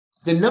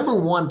the number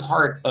one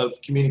part of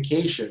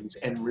communications,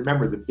 and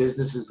remember, the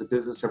business is the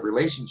business of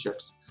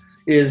relationships,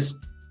 is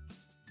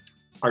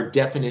our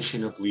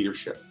definition of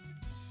leadership.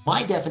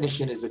 My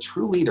definition is a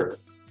true leader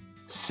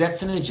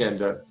sets an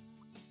agenda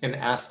and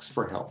asks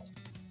for help.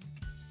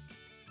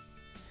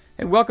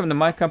 And welcome to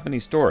My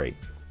Company Story.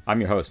 I'm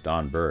your host,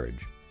 Don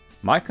Burge.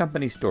 My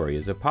Company Story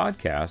is a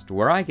podcast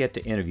where I get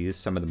to interview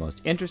some of the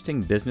most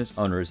interesting business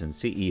owners and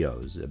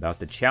CEOs about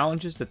the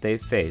challenges that they've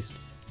faced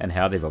and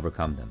how they've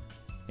overcome them.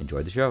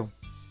 Enjoy the show.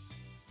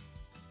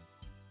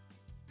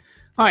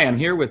 Hi, I'm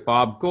here with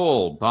Bob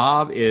Gold.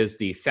 Bob is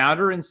the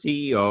founder and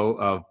CEO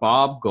of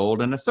Bob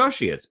Gold and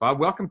Associates. Bob,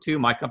 welcome to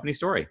My Company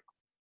Story.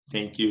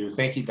 Thank you.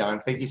 Thank you, Don.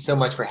 Thank you so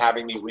much for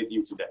having me with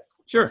you today.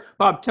 Sure.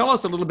 Bob, tell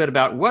us a little bit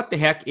about what the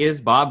heck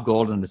is Bob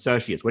Gold and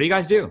Associates. What do you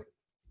guys do?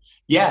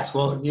 Yes.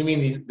 Well, you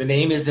mean the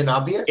name isn't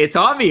obvious? It's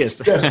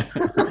obvious.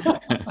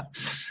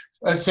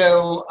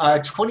 So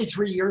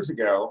 23 years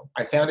ago,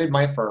 I founded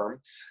my firm.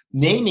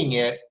 Naming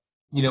it,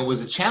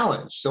 was a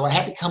challenge. So I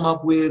had to come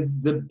up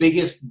with the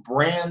biggest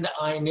brand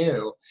I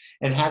knew.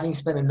 And having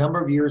spent a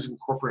number of years in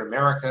corporate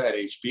America at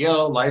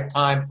HBO,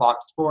 Lifetime,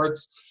 Fox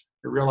Sports,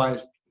 I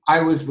realized I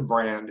was the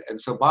brand.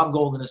 And so Bob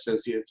Gold and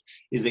Associates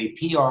is a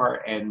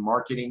PR and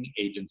marketing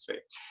agency.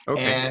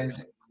 Okay.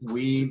 And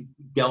we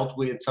dealt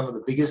with some of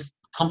the biggest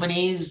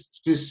companies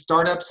to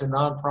startups and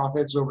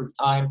nonprofits over the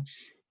time.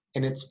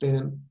 And it's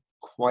been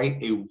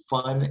quite a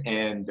fun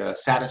and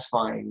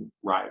satisfying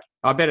ride.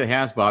 I'll bet it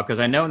has, Bob, because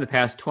I know in the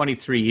past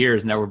 23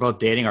 years, now we're both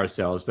dating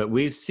ourselves, but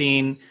we've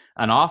seen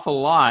an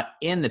awful lot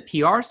in the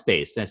PR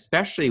space,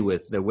 especially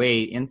with the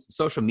way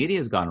social media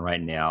has gone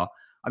right now.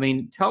 I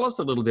mean, tell us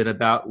a little bit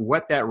about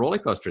what that roller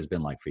coaster has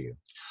been like for you.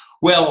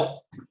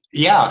 Well,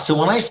 yeah. So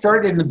when I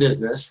started in the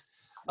business,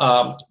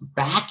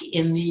 back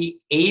in the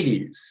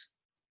 80s,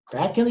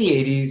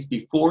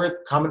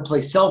 before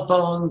commonplace cell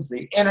phones,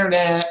 the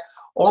internet,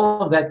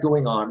 all of that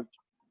going on,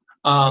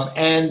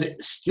 and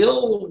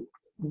still,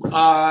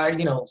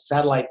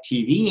 satellite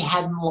TV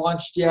hadn't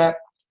launched yet.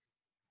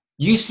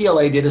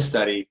 UCLA did a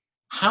study.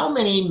 How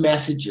many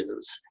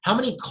messages, how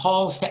many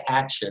calls to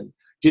action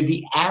did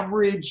the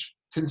average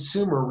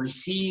consumer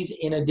receive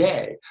in a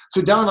day?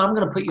 So Don, I'm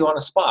going to put you on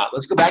a spot.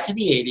 Let's go back to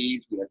the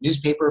 80s. We have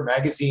newspaper,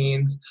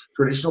 magazines,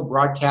 traditional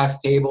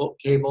broadcast cable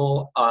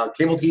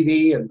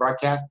TV and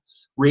broadcast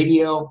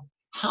radio.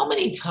 How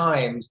many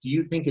times do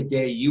you think a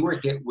day you were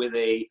hit with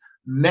a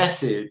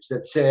message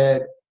that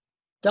said,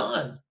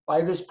 Don,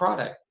 buy this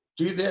product,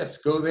 do this,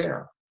 go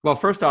there? Well,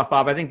 first off,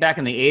 Bob, I think back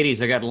in the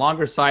 80s, I got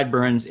longer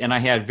sideburns and I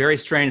had very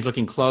strange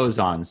looking clothes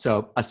on.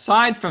 So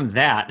aside from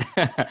that,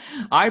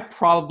 I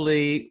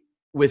probably,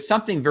 with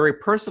something very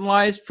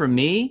personalized for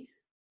me,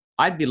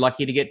 I'd be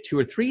lucky to get 2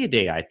 or 3 a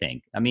day, I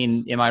think. I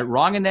mean, am I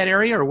wrong in that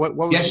area or what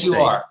would Yes, you say?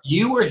 You are.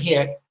 You were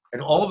hit,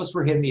 and all of us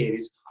were hit in the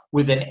 80s,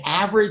 with an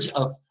average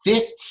of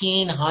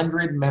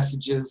 1,500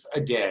 messages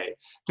a day.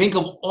 Think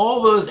of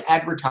all those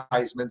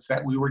advertisements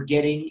that we were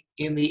getting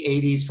in the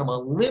 80s from a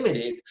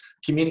limited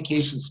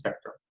communication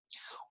spectrum.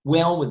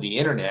 Well, with the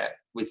internet,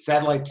 with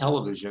satellite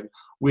television,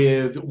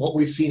 with what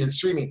we've seen in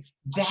streaming,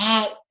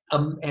 that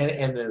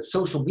and the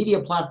social media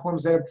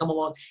platforms that have come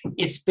along,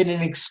 it's been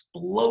an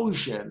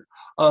explosion,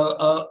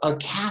 a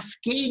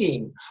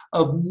cascading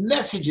of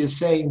messages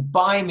saying,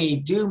 buy me,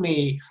 do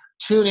me,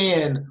 tune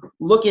in,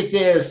 look at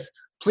this,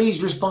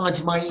 please respond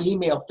to my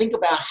email. Think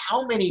about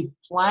how many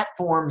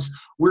platforms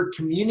we're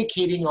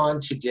communicating on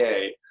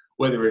today,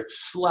 whether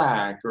it's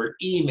Slack or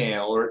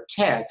email or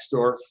text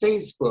or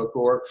Facebook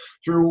or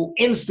through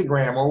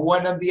Instagram or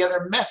one of the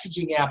other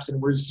messaging apps. And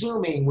we're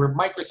Zooming, we're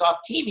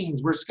Microsoft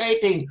Teams, we're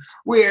Skyping,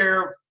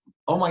 we're,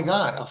 oh my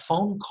God, a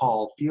phone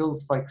call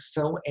feels like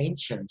so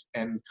ancient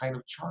and kind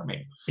of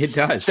charming. It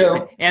does.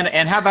 So,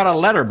 and how about a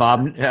letter,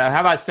 Bob?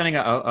 How about sending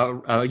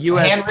a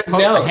U.S.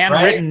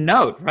 handwritten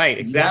note? Right,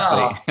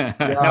 exactly.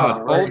 Yeah,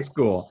 right. Old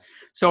school.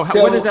 So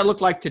what does that look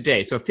like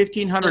today? So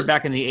 1,500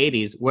 back in the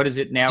 80s. What is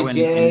it now?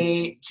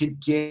 Today,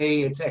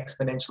 it's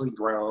exponentially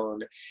grown.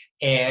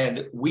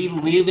 And we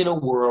live in a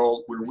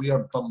world where we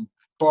are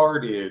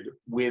bombarded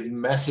with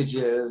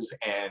messages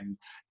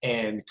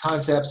and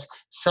concepts,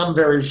 some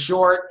very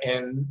short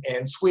and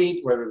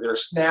sweet, whether they're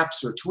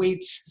snaps or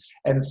tweets,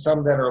 and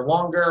some that are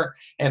longer,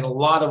 and a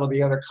lot of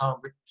the other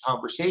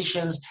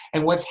conversations.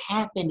 And what's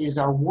happened is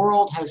our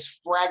world has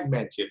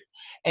fragmented.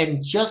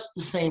 And just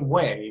the same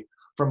way,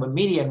 from a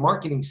media and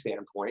marketing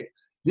standpoint,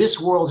 this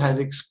world has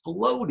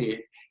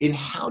exploded in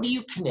how do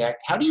you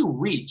connect, how do you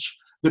reach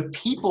the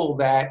people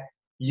that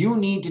you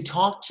need to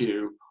talk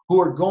to who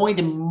are going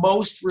to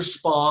most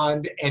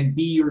respond and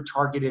be your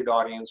targeted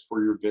audience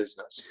for your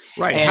business.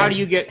 Right. And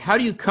how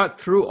do you cut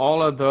through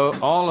all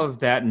of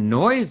that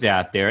noise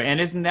out there? And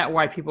isn't that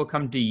why people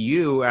come to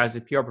you as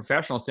a PR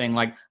professional saying,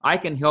 like, I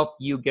can help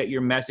you get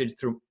your message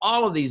through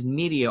all of these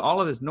media, all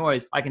of this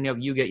noise, I can help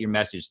you get your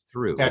message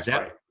through. That's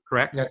right.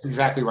 Correct? That's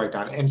exactly right,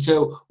 Don. And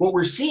so what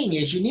we're seeing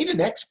is you need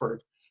an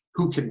expert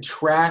who can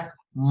track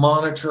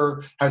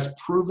monitor, has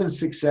proven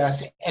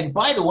success, and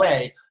by the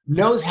way,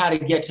 knows how to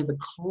get to the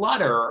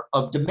clutter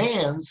of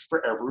demands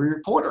for every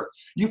reporter.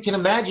 You can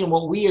imagine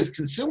what we as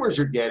consumers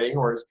are getting,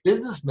 or as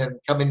businessmen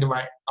come into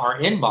our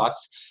inbox.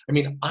 I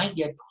mean, I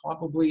get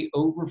probably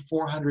over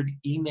 400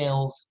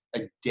 emails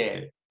a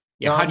day.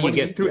 Yeah, Don, how do you what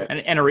get through?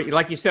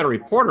 Like you said, a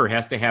reporter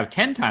has to have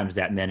 10 times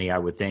that many, I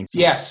would think.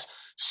 Yes.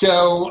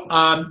 So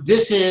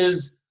this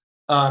is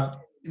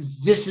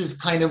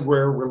kind of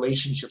where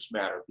relationships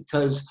matter,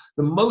 because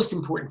the most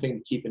important thing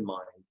to keep in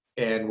mind,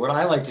 and what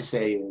I like to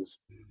say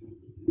is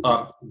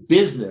all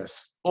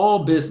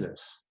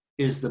business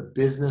is the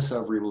business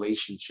of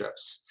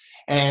relationships.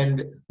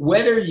 And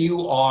whether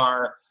you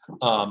are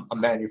a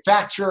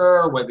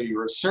manufacturer, whether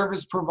you're a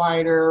service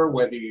provider,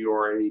 whether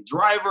you're a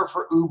driver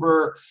for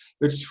Uber,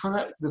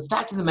 the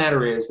fact of the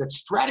matter is that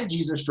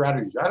strategies are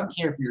strategies. I don't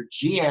care if you're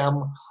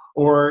GM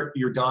or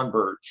you're Don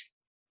Burge.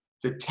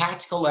 The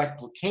tactical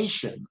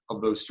application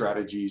of those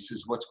strategies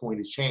is what's going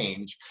to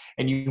change.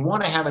 And you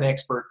want to have an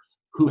expert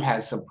who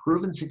has some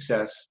proven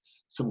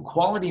success, some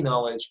quality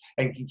knowledge,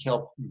 and can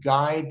help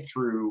guide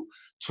through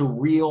to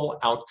real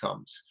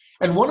outcomes.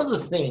 And one of the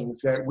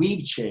things that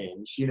we've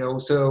changed,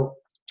 so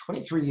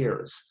 23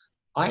 years,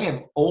 I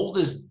am old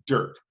as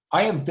dirt.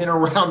 I have been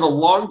around a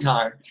long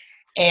time,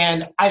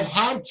 and I've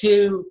had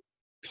to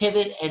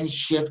pivot and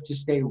shift to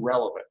stay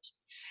relevant.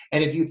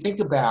 And if you think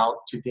about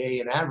today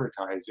in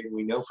advertising,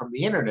 we know from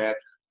the internet,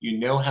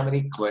 how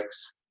many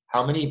clicks,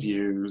 how many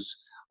views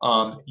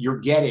you're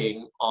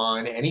getting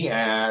on any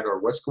ad, or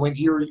what's going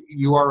to your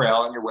URL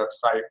on your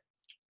website.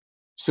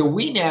 So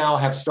we now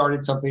have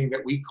started something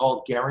that we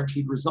call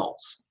guaranteed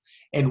results.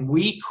 And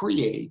we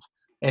create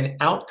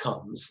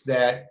outcomes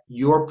that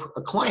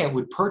a client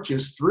would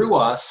purchase through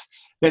us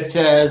that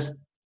says,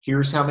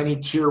 here's how many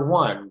tier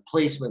 1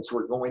 placements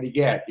we're going to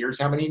get.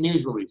 Here's how many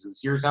news releases.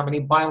 Here's how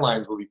many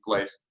bylines will be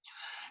placed.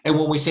 And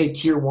when we say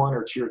tier 1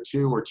 or tier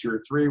 2 or tier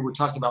 3, we're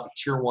talking about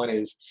tier 1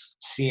 is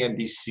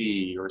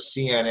CNBC or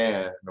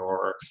CNN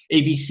or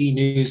ABC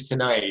News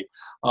Tonight,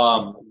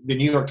 the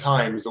New York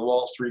Times, the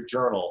Wall Street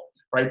Journal,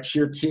 right?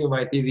 Tier 2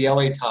 might be the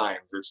LA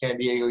Times or San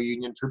Diego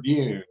Union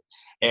Tribune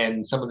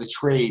and some of the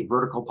trade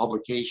vertical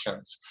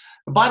publications.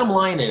 The bottom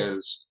line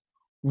is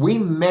we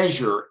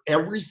measure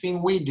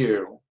everything we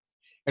do,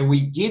 and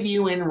we give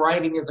you in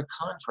writing as a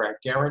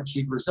contract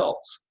guaranteed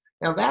results.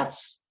 Now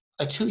that's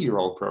a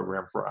 2-year-old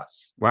program for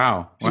us.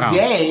 Wow.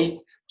 Today,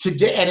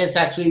 and it's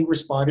actually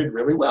responded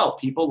really well.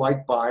 People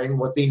like buying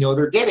what they know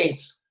they're getting.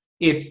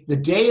 It's the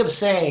day of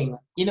saying,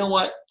 you know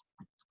what,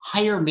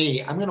 hire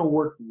me. I'm going to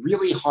work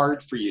really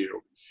hard for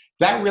you.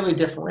 That really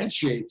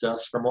differentiates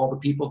us from all the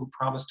people who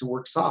promise to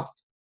work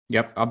soft.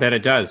 Yep, I'll bet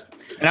it does.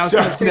 And I was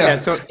going to say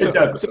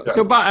that.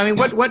 So, Bob, I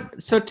mean,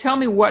 so tell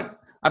me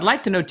I'd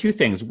like to know 2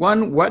 things.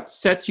 One, what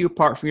sets you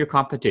apart from your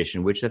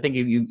competition, which I think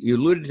you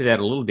alluded to that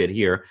a little bit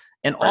here,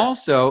 and right.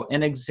 Also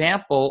an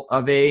example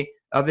of a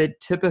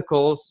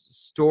typical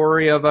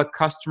story of a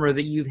customer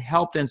that you've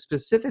helped, and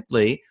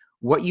specifically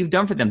what you've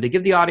done for them, to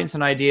give the audience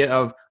an idea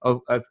of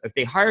if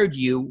they hired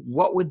you,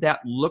 what would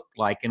that look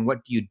like, and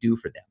what do you do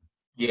for them?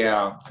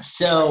 Yeah.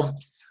 So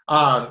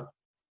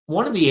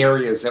one of the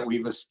areas that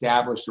we've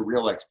established a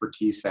real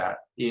expertise at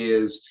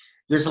is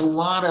there's a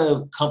lot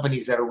of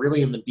companies that are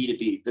really in the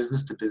B2B,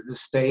 business to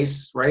business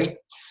space, right?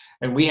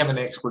 And we have an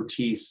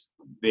expertise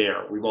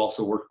there. We've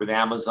also worked with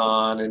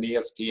Amazon and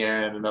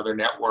ESPN and other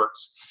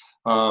networks.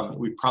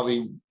 We've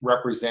probably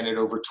represented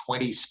over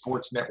 20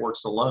 sports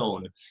networks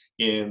alone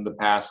in the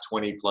past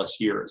 20 plus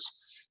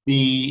years.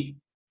 The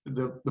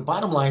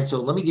bottom line,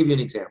 so let me give you an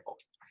example.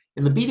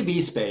 In the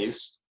B2B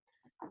space,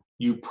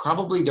 you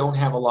probably don't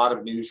have a lot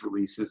of news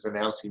releases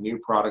announcing new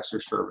products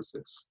or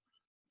services.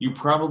 You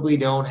probably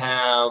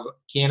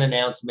can't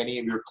announce many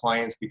of your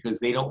clients because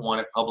they don't want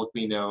it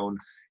publicly known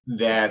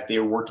that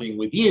they're working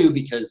with you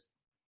because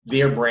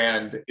their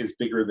brand is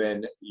bigger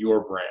than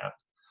your brand.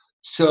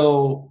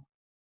 So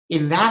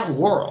in that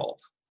world,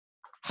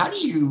 how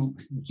do you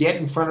get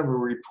in front of a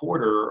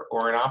reporter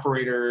or an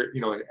operator,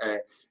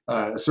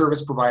 a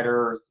service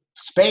provider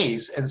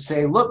space and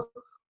say, look,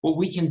 what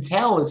we can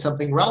tell is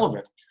something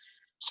relevant.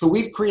 So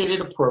we've created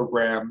a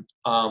program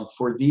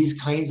for these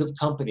kinds of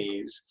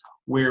companies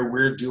where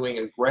we're doing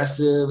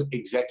aggressive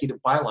executive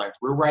bylines.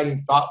 We're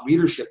writing thought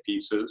leadership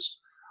pieces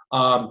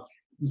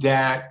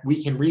that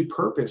we can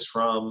repurpose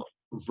from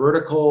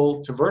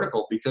vertical to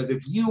vertical. Because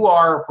if you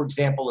are, for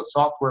example, a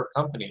software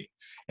company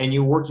and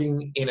you're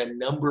working in a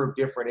number of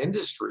different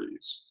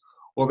industries,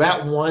 well,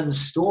 that one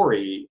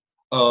story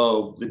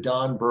of the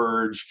Don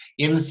Burge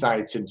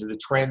insights into the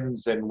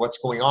trends and what's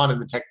going on in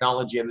the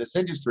technology in this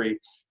industry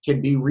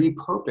can be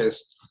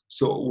repurposed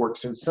so it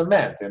works in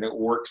cement, and it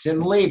works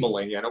in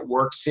labeling, and it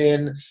works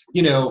in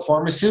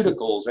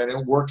pharmaceuticals, and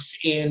it works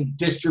in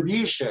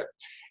distribution,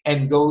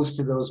 and goes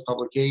to those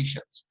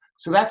publications.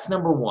 So that's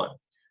number one.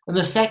 And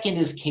the second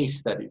is case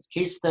studies.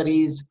 Case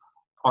studies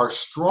are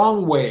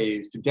strong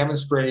ways to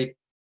demonstrate,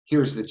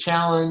 here's the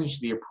challenge,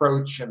 the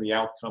approach, and the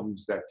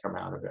outcomes that come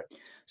out of it.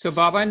 So,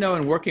 Bob, I know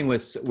in working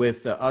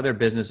with other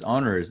business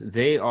owners,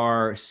 they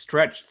are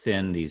stretched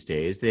thin these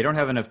days. They don't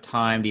have enough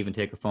time to even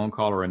take a phone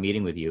call or a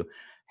meeting with you.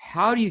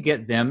 How do you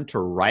get them to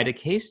write a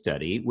case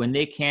study when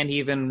they can't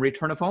even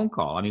return a phone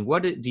call? I mean,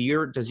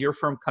 does your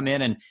firm come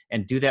in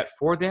and do that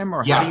for them,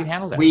 or how do you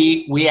handle that?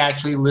 We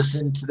actually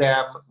listen to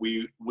them.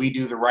 We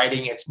do the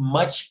writing. It's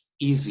much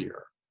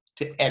easier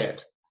to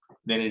edit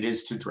than it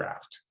is to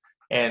draft.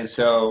 And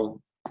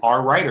so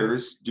our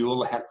writers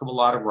do a heck of a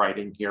lot of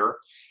writing here,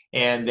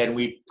 and then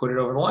we put it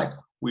over the line.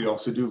 We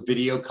also do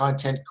video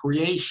content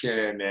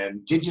creation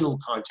and digital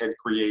content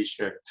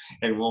creation,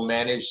 and we'll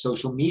manage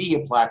social media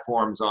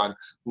platforms on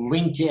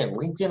LinkedIn.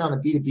 LinkedIn on a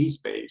B2B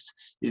space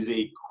is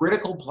a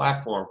critical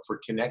platform for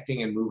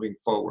connecting and moving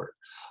forward,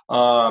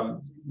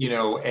 and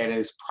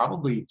is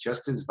probably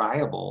just as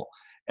viable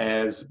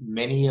as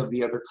many of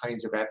the other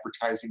kinds of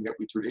advertising that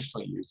we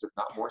traditionally use, if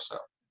not more so.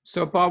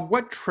 So, Bob,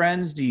 what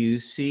trends do you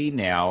see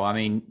now? I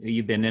mean,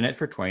 you've been in it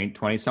for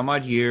 20 some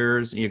odd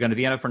years. You're going to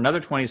be in it for another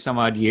 20 some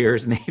odd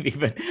years, maybe.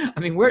 But I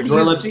mean, where do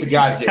you see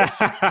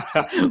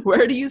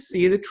where do you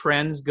see the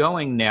trends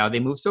going now?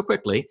 They move so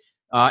quickly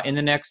in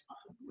the next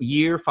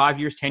year, 5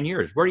 years, 10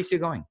 years. Where do you see it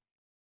going?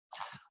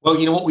 Well,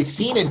 what we've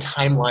seen in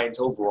timelines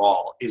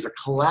overall is a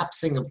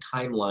collapsing of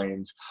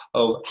timelines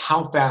of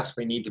how fast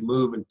we need to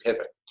move and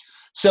pivot.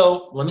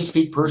 So let me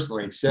speak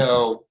personally.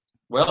 So,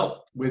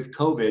 with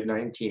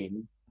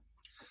COVID-19,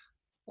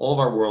 all of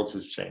our worlds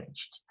has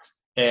changed.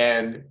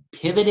 And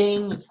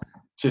pivoting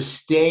to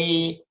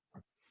stay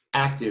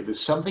active is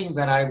something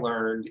that I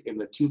learned in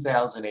the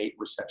 2008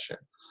 recession.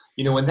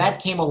 When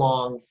that came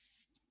along,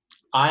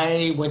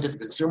 I went to the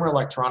Consumer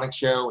Electronics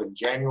Show in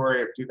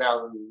January of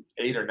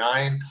 2008 or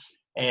 9,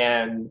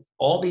 and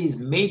all these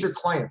major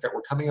clients that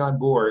were coming on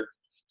board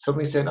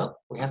suddenly said, oh,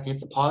 we have to hit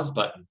the pause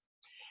button.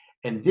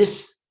 And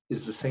this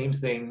is the same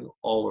thing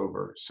all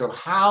over. So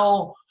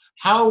how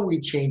are we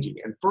changing?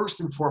 And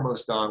first and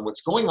foremost, on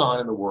what's going on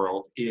in the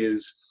world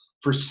is,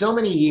 for so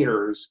many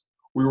years,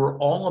 we were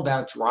all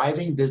about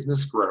driving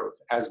business growth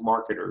as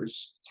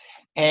marketers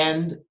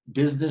and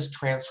business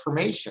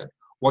transformation.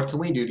 What can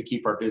we do to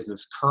keep our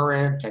business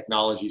current,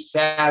 technology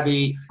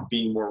savvy,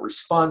 being more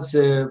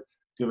responsive,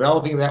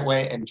 developing that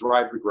way, and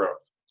drive the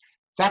growth?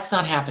 That's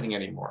not happening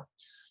anymore.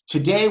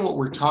 Today, what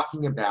we're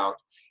talking about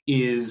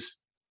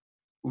is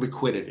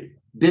liquidity,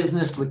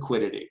 business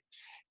liquidity.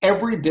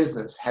 Every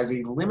business has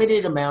a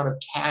limited amount of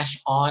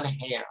cash on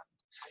hand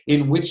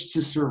in which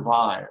to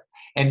survive.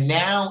 And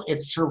now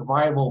it's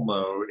survival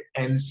mode,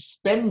 and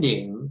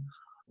spending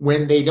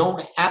when they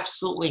don't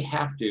absolutely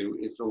have to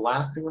is the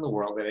last thing in the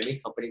world that any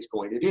company is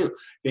going to do.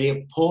 They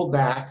have pulled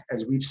back,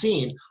 as we've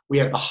seen. We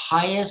have the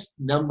highest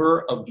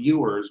number of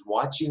viewers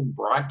watching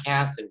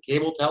broadcast and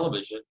cable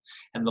television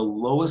and the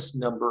lowest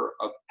number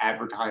of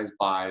advertised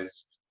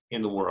buys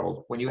in the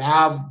world. When you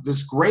have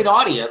this great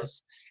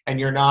audience and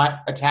you're not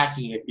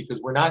attacking it,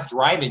 because we're not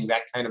driving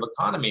that kind of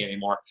economy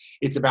anymore.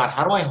 It's about,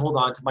 how do I hold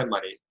on to my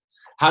money?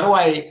 How do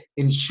I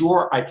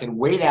ensure I can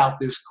wait out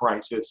this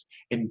crisis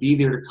and be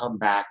there to come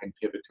back and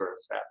pivot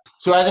towards that?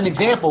 So as an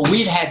example,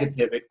 we've had to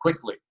pivot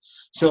quickly.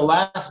 So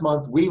last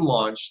month, we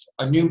launched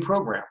a new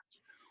program.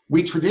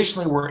 We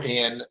traditionally were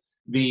in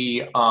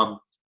the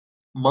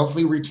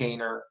monthly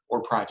retainer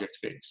or project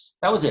fees.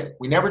 That was it.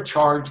 We never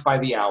charged by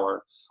the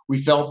hour.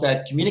 We felt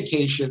that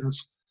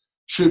communications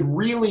should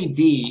really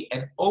be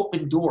an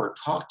open door.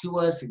 Talk to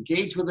us,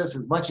 engage with us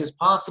as much as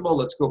possible.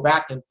 Let's go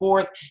back and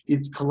forth.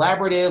 It's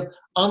collaborative.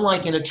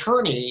 Unlike an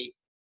attorney,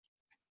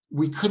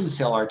 we couldn't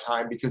sell our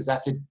time because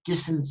that's a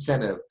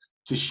disincentive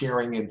to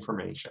sharing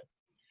information.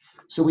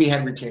 So we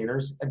had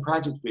retainers and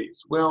project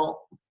fees.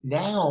 Well,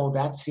 now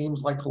that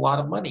seems like a lot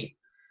of money.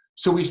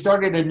 So we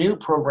started a new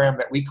program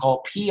that we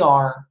call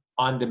PR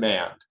on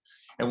Demand.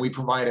 And we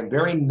provide a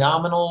very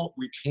nominal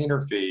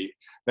retainer fee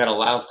that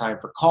allows time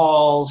for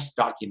calls,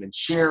 document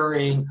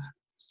sharing,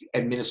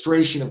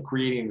 administration of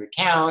creating an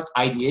account,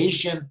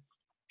 ideation.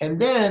 And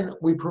then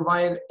we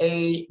provide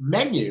a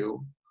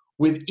menu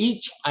with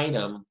each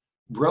item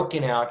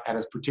broken out at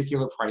a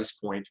particular price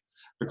point.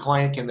 The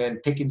client can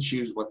then pick and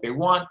choose what they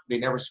want. They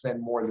never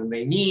spend more than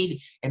they need,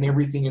 and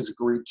everything is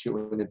agreed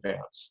to in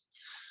advance.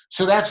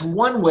 So that's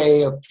one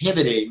way of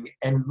pivoting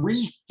and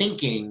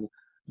rethinking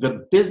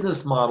the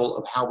business model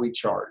of how we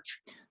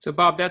charge. So,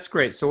 Bob, that's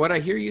great. So what I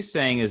hear you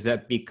saying is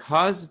that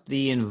because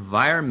the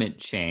environment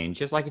changed,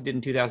 just like it did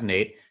in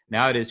 2008,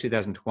 now it is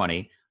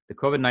 2020, the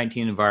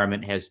COVID-19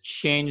 environment has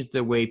changed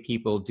the way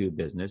people do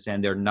business,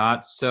 and they're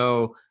not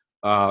so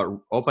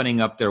opening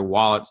up their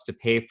wallets to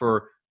pay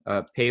for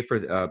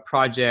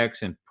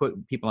projects and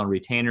put people on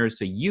retainers.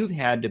 So you've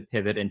had to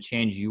pivot and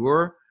change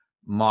your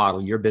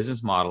model, your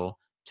business model,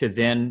 to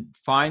then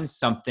find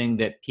something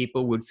that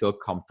people would feel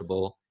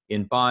comfortable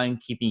in buying,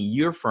 keeping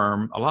your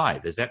firm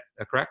alive. Is that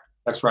correct?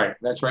 That's right.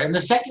 That's right. And the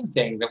second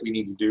thing that we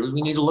need to do is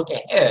we need to look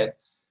ahead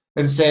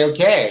and say,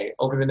 okay,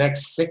 over the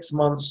next 6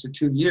 months to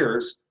 2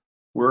 years,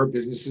 where our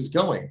business is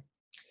going.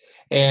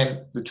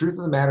 And the truth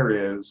of the matter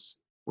is,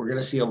 we're going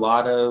to see a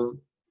lot of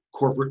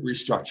corporate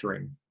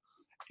restructuring.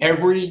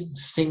 Every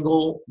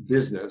single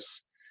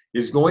business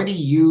is going to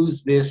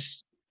use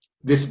this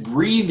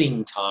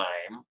breathing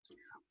time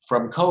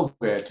from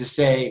COVID to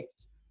say,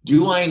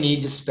 do I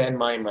need to spend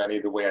my money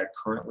the way I've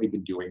currently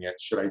been doing it?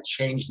 Should I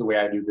change the way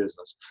I do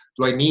business?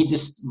 Do I need to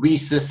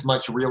lease this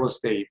much real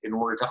estate in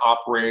order to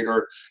operate,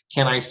 or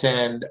can I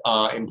send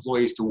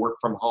employees to work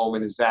from home,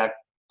 and is that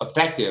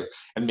effective?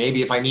 And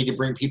maybe if I need to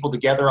bring people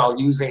together, I'll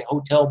use a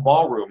hotel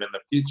ballroom in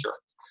the future.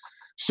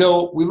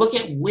 So we look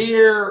at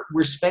where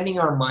we're spending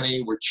our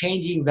money, we're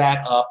changing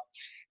that up,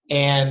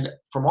 and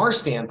from our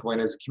standpoint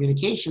as a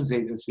communications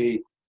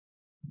agency,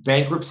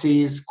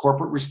 bankruptcies,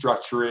 corporate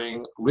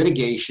restructuring,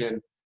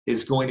 litigation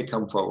is going to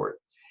come forward.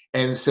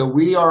 And so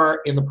we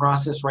are in the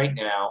process right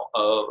now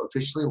of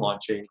officially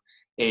launching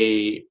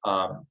a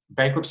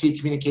bankruptcy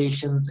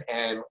communications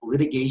and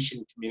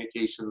litigation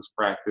communications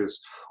practice.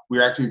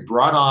 We actually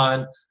brought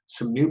on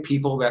some new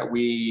people that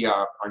we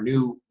are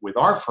new with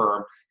our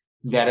firm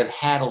that have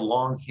had a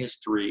long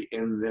history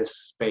in this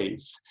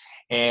space.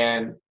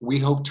 And we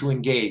hope to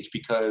engage,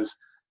 because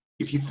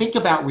if you think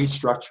about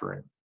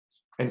restructuring,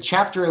 and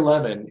Chapter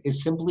 11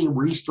 is simply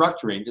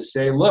restructuring to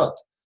say, look,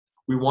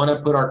 we want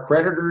to put our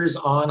creditors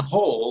on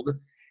hold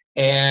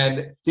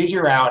and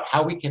figure out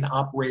how we can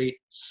operate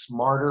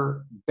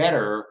smarter,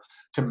 better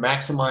to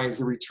maximize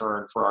the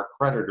return for our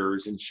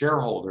creditors and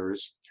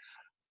shareholders.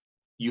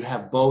 You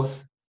have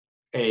both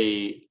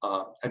a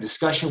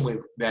discussion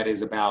that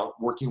is about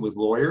working with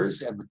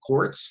lawyers and the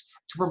courts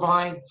to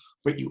provide,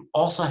 but you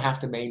also have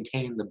to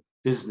maintain the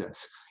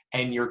business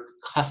and your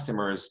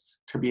customers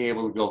to be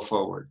able to go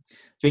forward.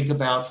 Think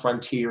about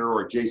Frontier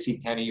or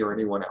JCPenney or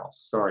anyone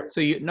else. Sorry. So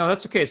no,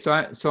 that's okay. So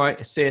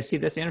I see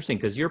that's interesting,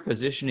 because you're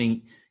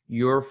positioning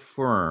your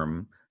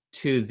firm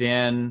to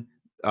then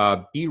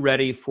be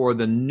ready for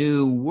the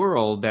new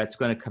world that's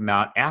going to come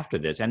out after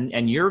this.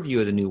 And your view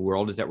of the new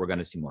world is that we're going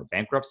to see more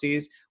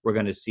bankruptcies, we're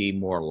going to see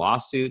more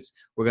lawsuits,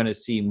 we're going to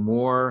see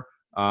more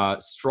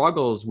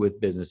struggles with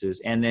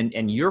businesses,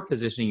 and you're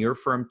positioning your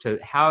firm to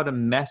how to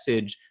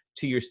message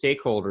to your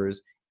stakeholders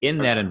in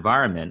that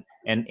environment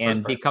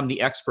and become the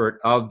expert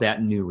of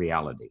that new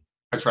reality.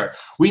 That's right.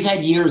 We've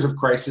had years of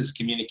crisis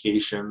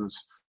communications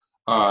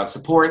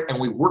support, and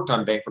we've worked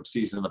on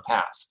bankruptcies in the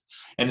past.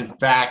 And in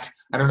fact,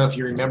 I don't know if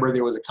you remember,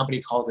 there was a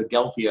company called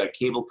Adelphia, a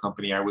cable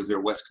company. I was their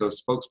West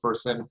Coast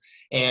spokesperson,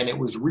 and it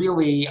was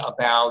really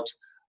about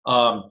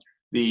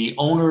the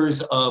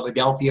owners of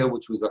Adelphia,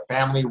 which was a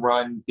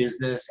family-run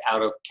business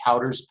out of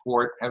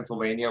Coudersport,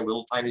 Pennsylvania, a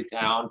little tiny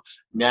town,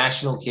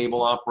 national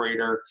cable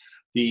operator.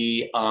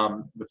 The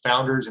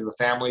founders and the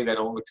family that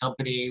owned the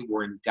company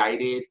were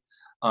indicted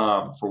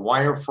for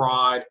wire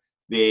fraud.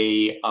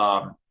 They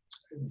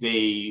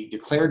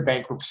declared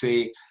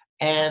bankruptcy,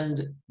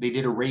 and they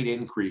did a rate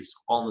increase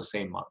all in the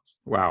same month.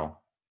 Wow.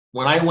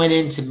 When I went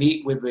in to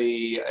meet with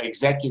the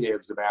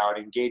executives about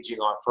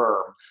engaging our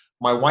firm,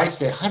 my wife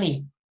said,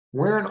 honey,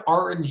 wear an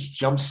orange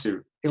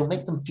jumpsuit. It'll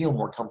make them feel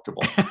more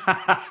comfortable.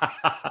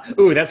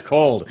 Ooh, that's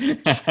cold.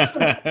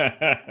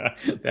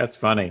 That's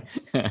funny.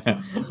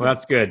 Well,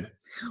 that's good.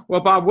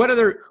 Well, Bob,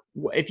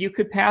 if you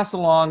could pass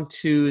along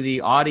to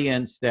the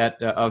audience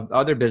that of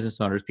other business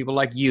owners, people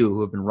like you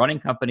who have been running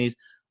companies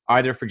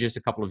either for just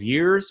a couple of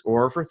years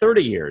or for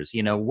 30 years,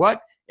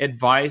 what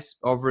advice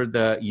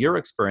over your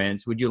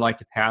experience would you like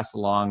to pass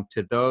along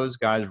to those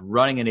guys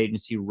running an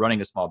agency,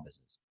 running a small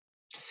business?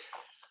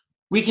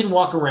 We can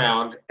walk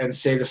around and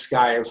say the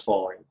sky is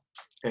falling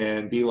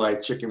and be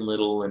like Chicken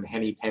Little and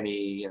Henny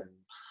Penny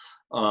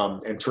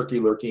and Turkey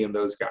Lurkey and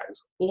those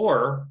guys.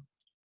 Or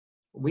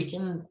we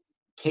can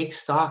take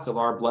stock of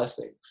our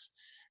blessings.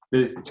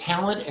 The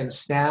talent and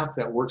staff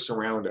that works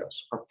around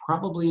us are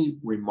probably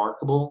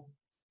remarkable,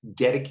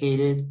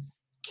 dedicated,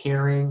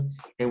 caring,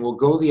 and will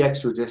go the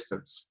extra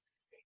distance.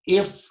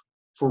 If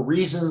for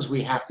reasons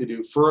we have to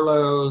do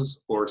furloughs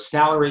or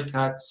salary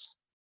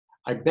cuts,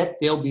 I bet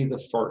they'll be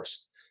the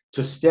first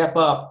to step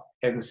up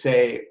and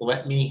say,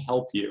 let me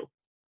help you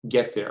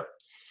get there.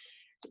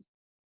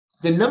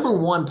 The number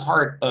one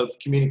part of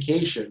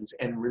communications,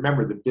 and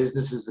remember, the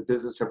business is the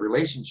business of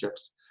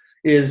relationships,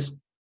 is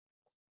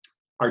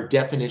our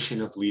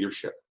definition of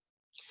leadership.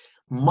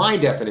 My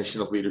definition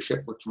of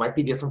leadership, which might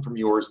be different from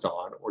yours,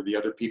 Dawn, or the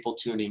other people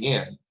tuning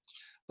in,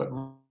 but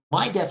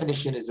my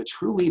definition is a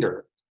true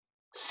leader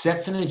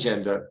sets an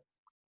agenda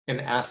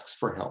and asks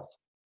for help.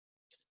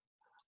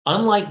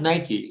 Unlike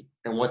Nike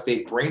and what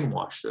they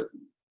brainwashed it,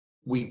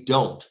 we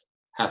don't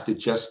have to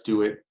just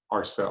do it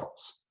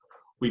ourselves.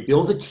 We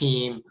build a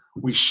team,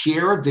 we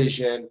share a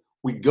vision,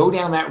 we go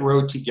down that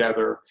road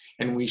together,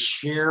 and we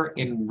share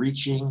in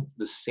reaching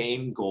the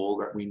same goal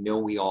that we know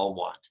we all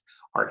want: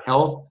 our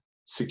health,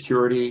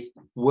 security,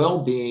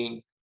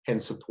 well-being,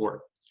 and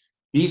support.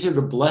 These are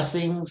the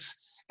blessings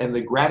and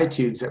the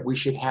gratitudes that we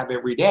should have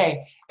every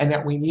day and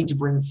that we need to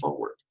bring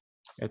forward.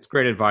 That's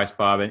great advice,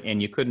 Bob,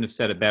 and you couldn't have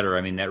said it better.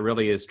 I mean, that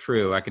really is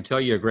true. I can tell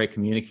you're a great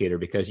communicator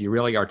because you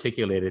really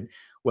articulated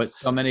what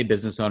so many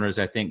business owners,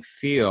 I think,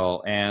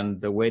 feel and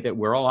the way that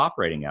we're all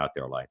operating out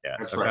there like that.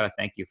 That's so right. I've got to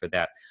thank you for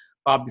that.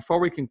 Bob, before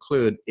we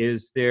conclude,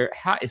 if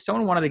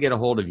someone wanted to get a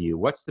hold of you,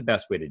 what's the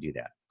best way to do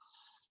that?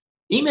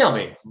 Email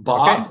me,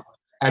 Bob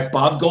at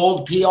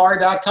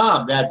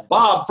bobgoldpr.com. That's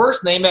Bob,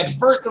 first name, that's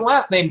first and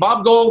last name,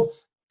 Bob Gold,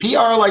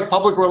 PR like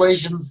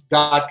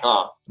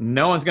publicrelations.com.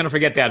 No one's going to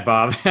forget that,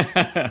 Bob.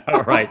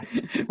 All right.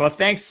 Well,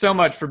 thanks so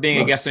much for being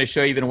a guest on the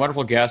show. You've been a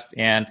wonderful guest,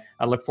 and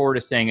I look forward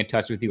to staying in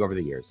touch with you over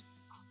the years.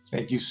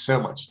 Thank you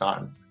so much,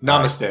 Don.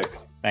 Namaste.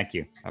 Thank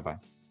you. Bye-bye.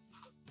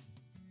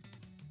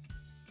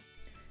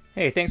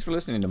 Hey, thanks for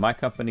listening to My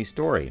Company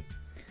Story.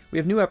 We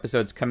have new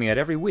episodes coming out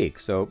every week,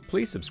 so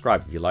please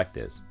subscribe if you like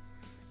this.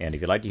 And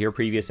if you'd like to hear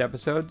previous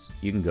episodes,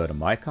 you can go to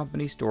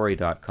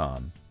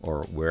mycompanystory.com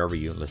or wherever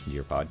you listen to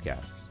your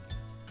podcasts.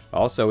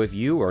 Also, if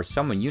you or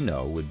someone you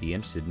know would be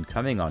interested in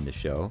coming on the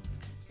show,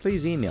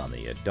 please email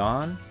me at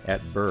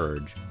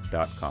don@burge.com.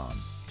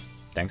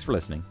 Thanks for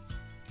listening.